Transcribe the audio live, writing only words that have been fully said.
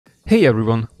Hey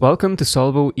everyone, welcome to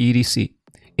Solvo EDC.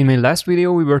 In my last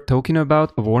video we were talking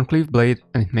about a Warncliffe blade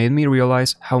and it made me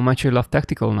realize how much I love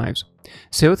tactical knives.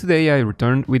 So today I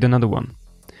returned with another one.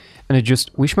 And I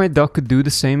just wish my dog could do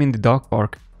the same in the dog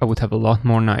park, I would have a lot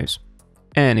more knives.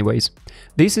 Anyways,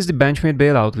 this is the Benchmade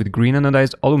Bailout with green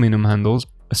anodized aluminum handles,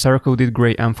 a Cerakoted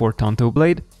grey M4 Tanto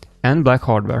Blade, and black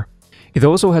hardware. It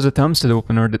also has a thumb stud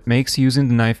opener that makes using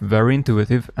the knife very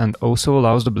intuitive and also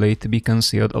allows the blade to be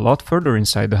concealed a lot further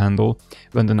inside the handle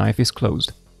when the knife is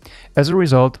closed. As a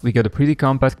result, we get a pretty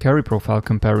compact carry profile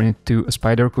comparing it to a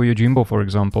Spyderco Yojimbo, for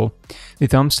example. The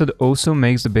thumb stud also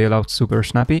makes the bailout super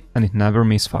snappy and it never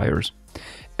misfires.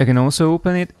 I can also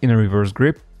open it in a reverse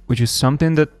grip, which is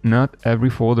something that not every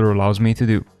folder allows me to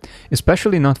do,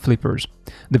 especially not flippers.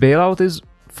 The bailout is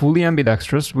fully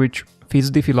ambidextrous, which fits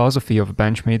the philosophy of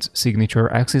Benchmade's signature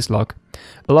axis lock,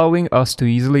 allowing us to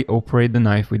easily operate the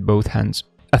knife with both hands.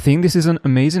 I think this is an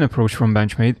amazing approach from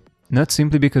Benchmade, not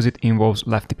simply because it involves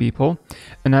lefty people.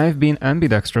 A knife being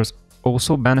ambidextrous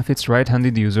also benefits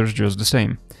right-handed users just the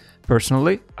same.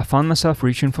 Personally, I found myself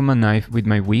reaching for my knife with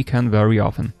my weak hand very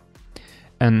often.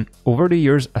 And over the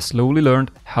years, I slowly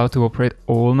learned how to operate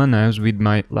all my knives with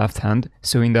my left hand,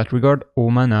 so in that regard,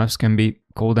 all my knives can be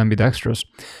called ambidextrous.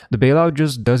 The bailout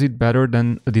just does it better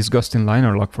than a disgusting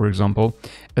liner lock, for example,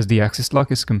 as the axis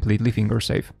lock is completely finger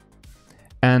safe.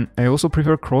 And I also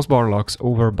prefer crossbar locks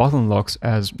over button locks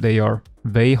as they are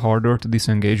way harder to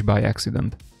disengage by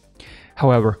accident.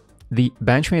 However, the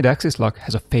Benchmade axis lock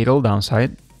has a fatal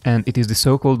downside, and it is the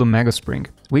so-called Omega spring,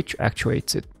 which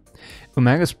actuates it.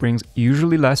 Omega springs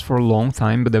usually last for a long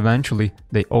time, but eventually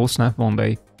they all snap one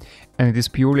day. And it is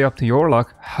purely up to your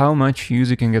luck how much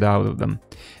use you can get out of them.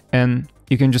 And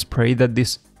you can just pray that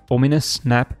this ominous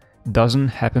snap doesn't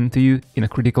happen to you in a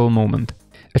critical moment.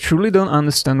 I truly don't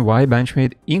understand why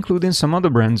Benchmade, including some other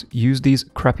brands, use these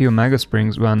crappy Omega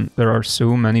springs when there are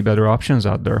so many better options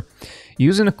out there.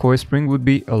 Using a coil spring would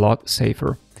be a lot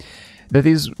safer. That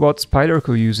is what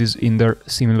Spyderco uses in their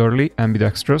similarly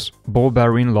ambidextrous ball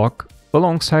bearing lock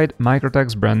alongside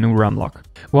Microtech's brand new ram lock.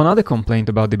 One other complaint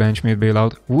about the Benchmade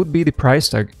Bailout would be the price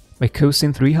tag. By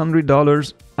costing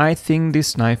 $300, I think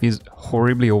this knife is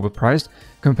horribly overpriced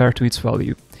compared to its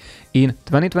value. In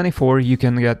 2024, you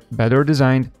can get better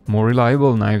designed, more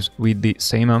reliable knives with the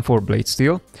same M4 blade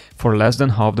steel for less than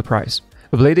half the price.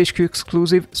 A Blade HQ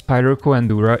exclusive Spyderco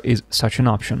Endura is such an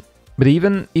option. But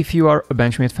even if you are a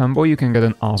Benchmade fanboy, you can get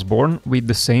an Osborne with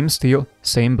the same steel,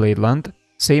 same blade length,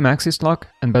 same axis lock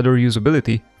and better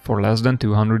usability for less than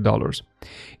 $200.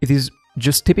 It is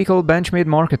just typical Benchmade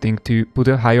marketing to put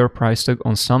a higher price tag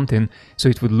on something so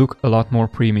it would look a lot more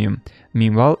premium.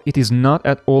 Meanwhile, it is not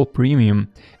at all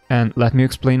premium, and let me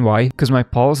explain why, because my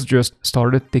pulse just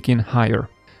started ticking higher.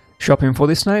 Shopping for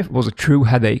this knife was a true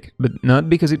headache, but not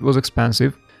because it was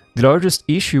expensive. The largest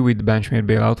issue with the Benchmade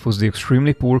Bailout was the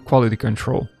extremely poor quality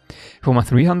control. For my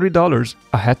 $300,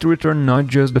 I had to return not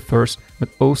just the first, but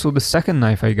also the second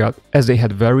knife I got, as they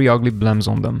had very ugly blems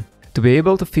on them. To be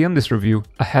able to film this review,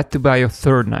 I had to buy a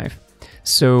third knife.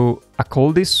 So I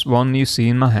call this one you see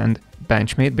in my hand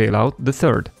Benchmade Bailout the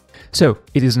third. So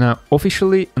it is now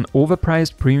officially an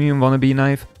overpriced premium wannabe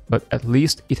knife, but at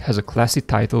least it has a classy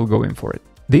title going for it.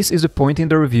 This is the point in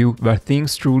the review where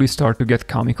things truly start to get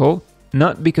comical.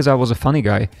 Not because I was a funny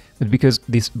guy, but because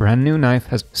this brand new knife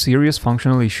has serious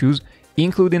functional issues,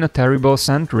 including a terrible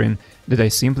centering that I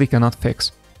simply cannot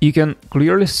fix. You can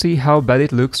clearly see how bad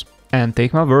it looks, and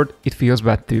take my word, it feels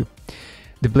bad too.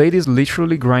 The blade is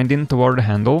literally grinding toward the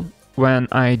handle. When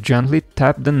I gently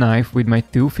tap the knife with my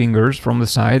two fingers from the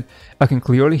side, I can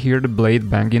clearly hear the blade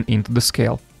banging into the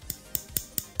scale.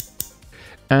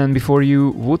 And before you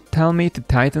would tell me to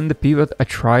tighten the pivot, I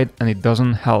tried and it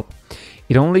doesn't help.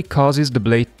 It only causes the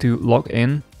blade to lock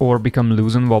in or become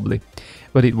loose and wobbly,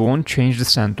 but it won't change the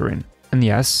centering. And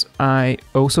yes, I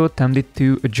also attempted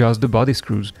to adjust the body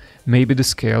screws. Maybe the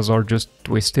scales are just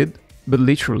twisted, but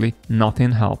literally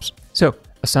nothing helps. So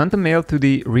I sent a mail to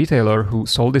the retailer who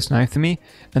sold this knife to me,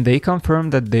 and they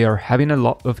confirmed that they are having a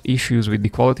lot of issues with the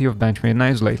quality of Benchmade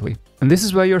knives lately. And this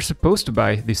is why you're supposed to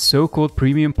buy this so-called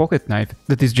premium pocket knife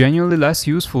that is genuinely less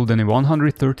useful than a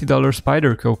 $130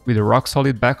 Spyderco with a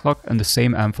rock-solid backlock and the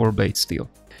same M4 blade steel.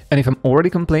 And if I'm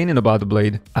already complaining about the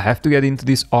blade, I have to get into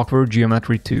this awkward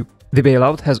geometry too. The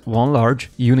Bailout has one large,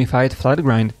 unified flat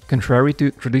grind, contrary to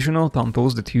traditional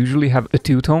Tantos that usually have a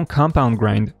two-tone compound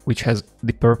grind, which has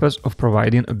the purpose of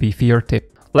providing a beefier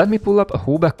tip. Let me pull up a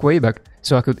whole back way back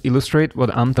so I could illustrate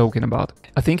what I'm talking about.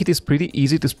 I think it is pretty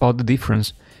easy to spot the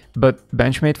difference, but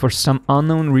Benchmade for some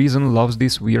unknown reason loves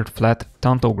this weird flat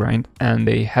Tanto grind, and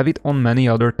they have it on many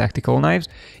other tactical knives,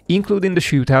 including the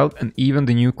Shootout and even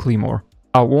the new Claymore.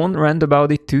 I won't rant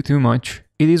about it too much,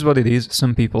 it is what it is,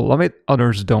 some people love it,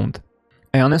 others don't.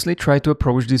 I honestly tried to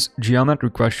approach this geometry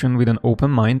question with an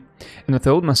open mind, and I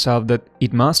told myself that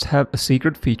it must have a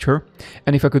secret feature,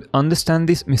 and if I could understand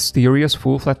this mysterious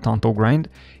full flat Tanto grind,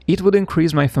 it would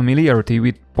increase my familiarity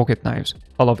with pocket knives.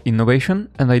 I love innovation,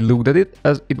 and I looked at it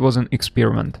as it was an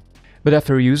experiment. But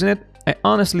after using it, I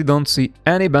honestly don't see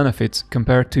any benefits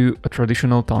compared to a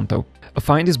traditional Tanto. I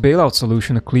find this bailout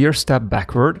solution a clear step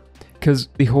backward, because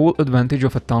the whole advantage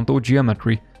of a Tanto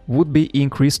geometry would be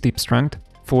increased tip strength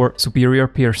for superior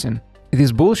piercing. It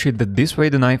is bullshit that this way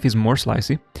the knife is more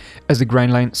slicey, as the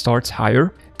grind line starts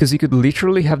higher, because you could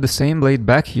literally have the same blade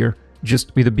back here,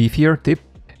 just with a beefier tip,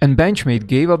 and Benchmade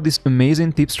gave up this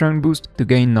amazing tip strength boost to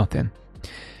gain nothing.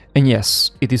 And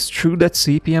yes, it is true that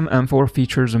CPM M4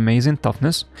 features amazing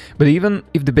toughness, but even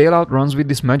if the bailout runs with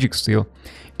this magic steel,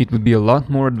 it would be a lot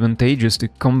more advantageous to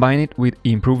combine it with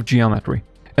improved geometry.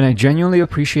 And I genuinely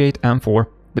appreciate M4,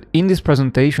 but in this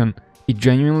presentation, it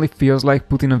genuinely feels like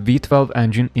putting a V12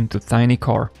 engine into a tiny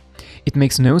car. It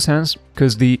makes no sense,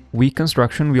 because the weak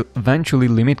construction will eventually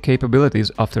limit capabilities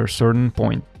after a certain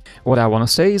point. What I want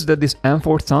to say is that this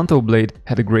M4 Tanto Blade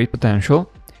had a great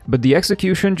potential, but the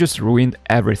execution just ruined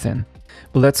everything.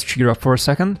 But let's cheer up for a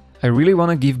second. I really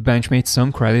want to give Benchmade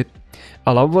some credit.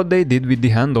 I love what they did with the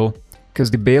handle, because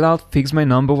the bailout fixed my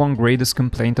 #1 greatest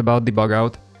complaint about the bug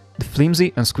out: the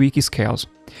flimsy and squeaky scales.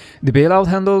 The bailout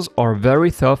handles are very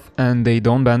tough and they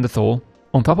don't bend at all.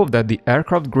 On top of that, the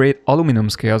aircraft grade aluminum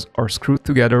scales are screwed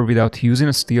together without using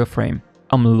a steel frame.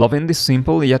 I'm loving this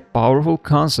simple yet powerful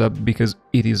concept because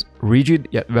it is rigid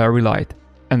yet very light.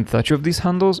 And the touch of these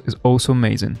handles is also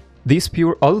amazing. This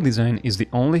pure alu design is the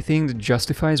only thing that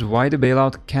justifies why the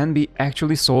bailout can be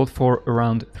actually sold for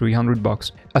around 300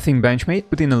 bucks. I think Benchmade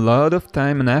put in a lot of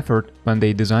time and effort when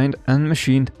they designed and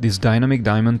machined this dynamic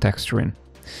diamond texturing.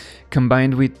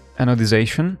 Combined with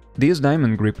anodization, this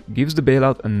diamond grip gives the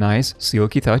bailout a nice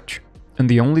silky touch, and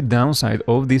the only downside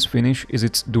of this finish is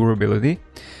its durability,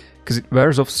 because it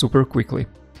wears off super quickly.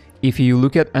 If you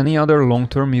look at any other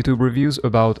long-term YouTube reviews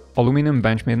about aluminum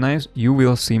Benchmade knives, you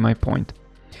will see my point.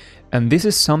 And this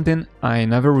is something I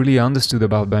never really understood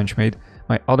about Benchmade.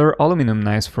 My other aluminum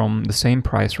knives from the same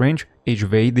price range age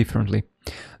way differently.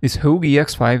 This Hogue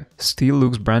EX5 still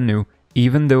looks brand new,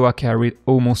 even though I carry it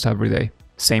almost every day.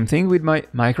 Same thing with my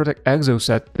Microtech Exo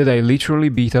set that I literally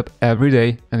beat up every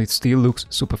day and it still looks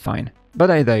super fine.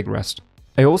 But I digressed.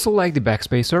 I also like the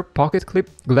backspacer pocket clip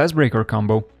glass breaker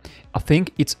combo. I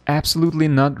think it's absolutely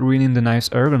not ruining the knife's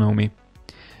ergonomy.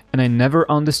 And I never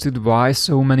understood why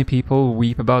so many people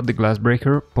weep about the glass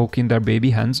breaker poking their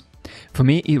baby hands. For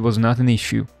me, it was not an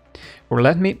issue. Or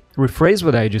let me rephrase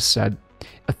what I just said.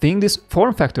 I think this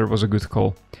form factor was a good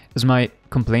call, as my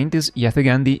complaint is yet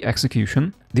again the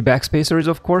execution. The backspacer is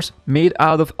of course made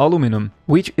out of aluminum,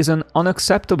 which is an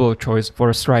unacceptable choice for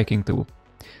a striking tool.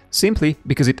 Simply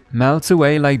because it melts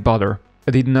away like butter.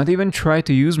 I did not even try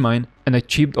to use mine and I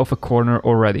chipped off a corner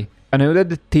already. I know that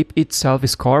the tip itself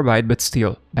is carbide, but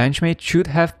still, Benchmade should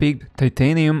have picked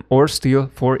titanium or steel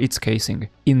for its casing.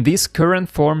 In this current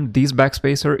form, this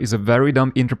backspacer is a very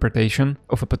dumb interpretation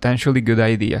of a potentially good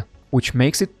idea, which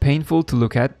makes it painful to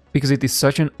look at because it is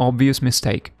such an obvious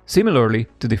mistake, similarly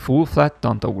to the full flat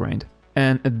Tanto grind.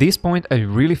 And at this point I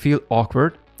really feel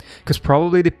awkward, because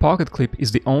probably the pocket clip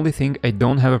is the only thing I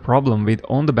don't have a problem with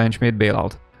on the Benchmade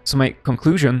Bailout. So my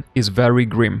conclusion is very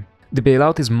grim. The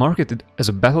Bailout is marketed as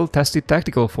a battle-tested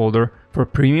tactical folder for a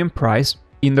premium price.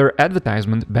 In their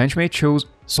advertisement, Benchmade shows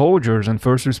soldiers and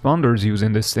first responders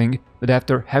using this thing, but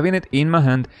after having it in my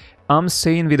hand, I'm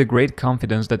saying with a great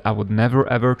confidence that I would never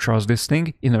ever trust this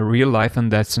thing in a real life and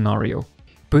death scenario.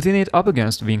 Putting it up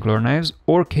against Winkler knives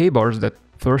or K-bars that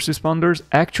first responders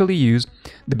actually use,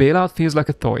 the Bailout feels like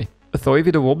a toy. A toy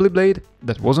with a wobbly blade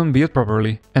that wasn't built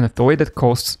properly, and a toy that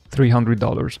costs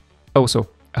 $300. Also,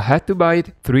 I had to buy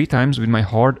it 3 times with my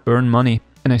hard-earned money,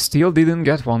 and I still didn't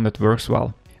get one that works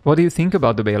well. What do you think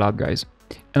about the Bailout, guys?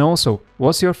 And also,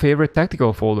 what's your favorite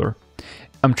tactical folder?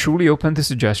 I'm truly open to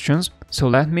suggestions, so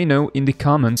let me know in the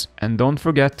comments, and don't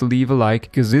forget to leave a like,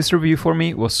 because this review for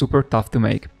me was super tough to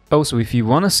make. Also, if you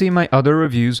wanna see my other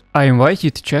reviews, I invite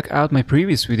you to check out my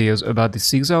previous videos about the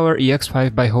 6-hour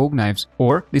EX5 by Hogue knives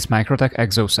or this Microtech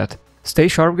Exo set. Stay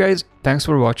sharp, guys, thanks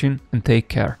for watching and take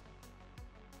care.